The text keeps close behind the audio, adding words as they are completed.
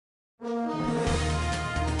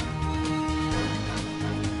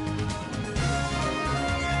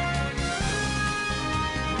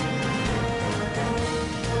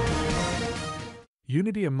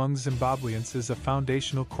Unity among Zimbabweans is a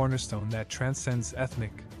foundational cornerstone that transcends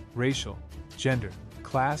ethnic, racial, gender,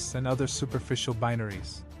 class, and other superficial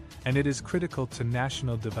binaries, and it is critical to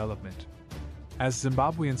national development. As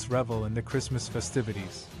Zimbabweans revel in the Christmas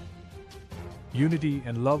festivities, unity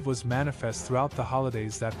and love was manifest throughout the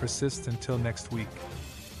holidays that persist until next week.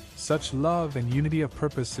 Such love and unity of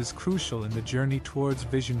purpose is crucial in the journey towards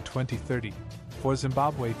Vision 2030, for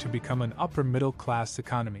Zimbabwe to become an upper-middle-class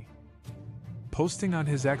economy. Posting on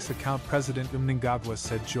his X account, President Mnangagwa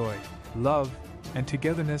said joy, love, and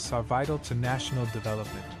togetherness are vital to national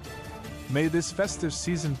development. May this festive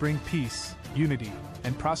season bring peace, unity,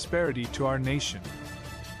 and prosperity to our nation.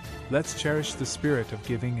 Let's cherish the spirit of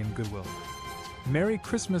giving and goodwill. Merry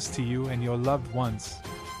Christmas to you and your loved ones,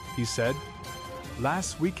 he said.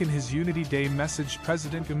 Last week in his Unity Day message,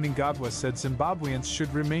 President Mnangagwa said Zimbabweans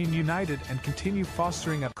should remain united and continue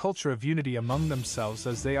fostering a culture of unity among themselves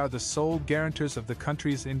as they are the sole guarantors of the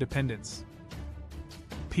country's independence,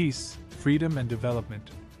 peace, freedom, and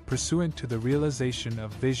development, pursuant to the realization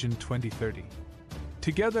of Vision 2030.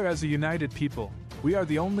 Together as a united people, we are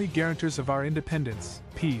the only guarantors of our independence,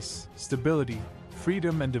 peace, stability,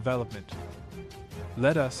 freedom, and development.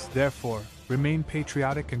 Let us, therefore, remain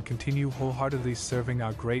patriotic and continue wholeheartedly serving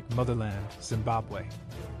our great motherland, Zimbabwe.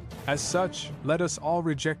 As such, let us all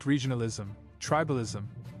reject regionalism, tribalism,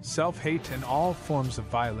 self-hate, and all forms of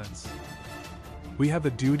violence. We have a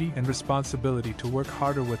duty and responsibility to work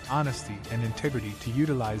harder with honesty and integrity to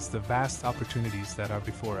utilize the vast opportunities that are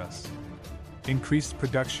before us. Increased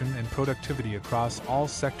production and productivity across all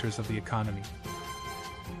sectors of the economy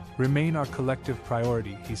remain our collective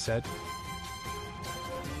priority, he said.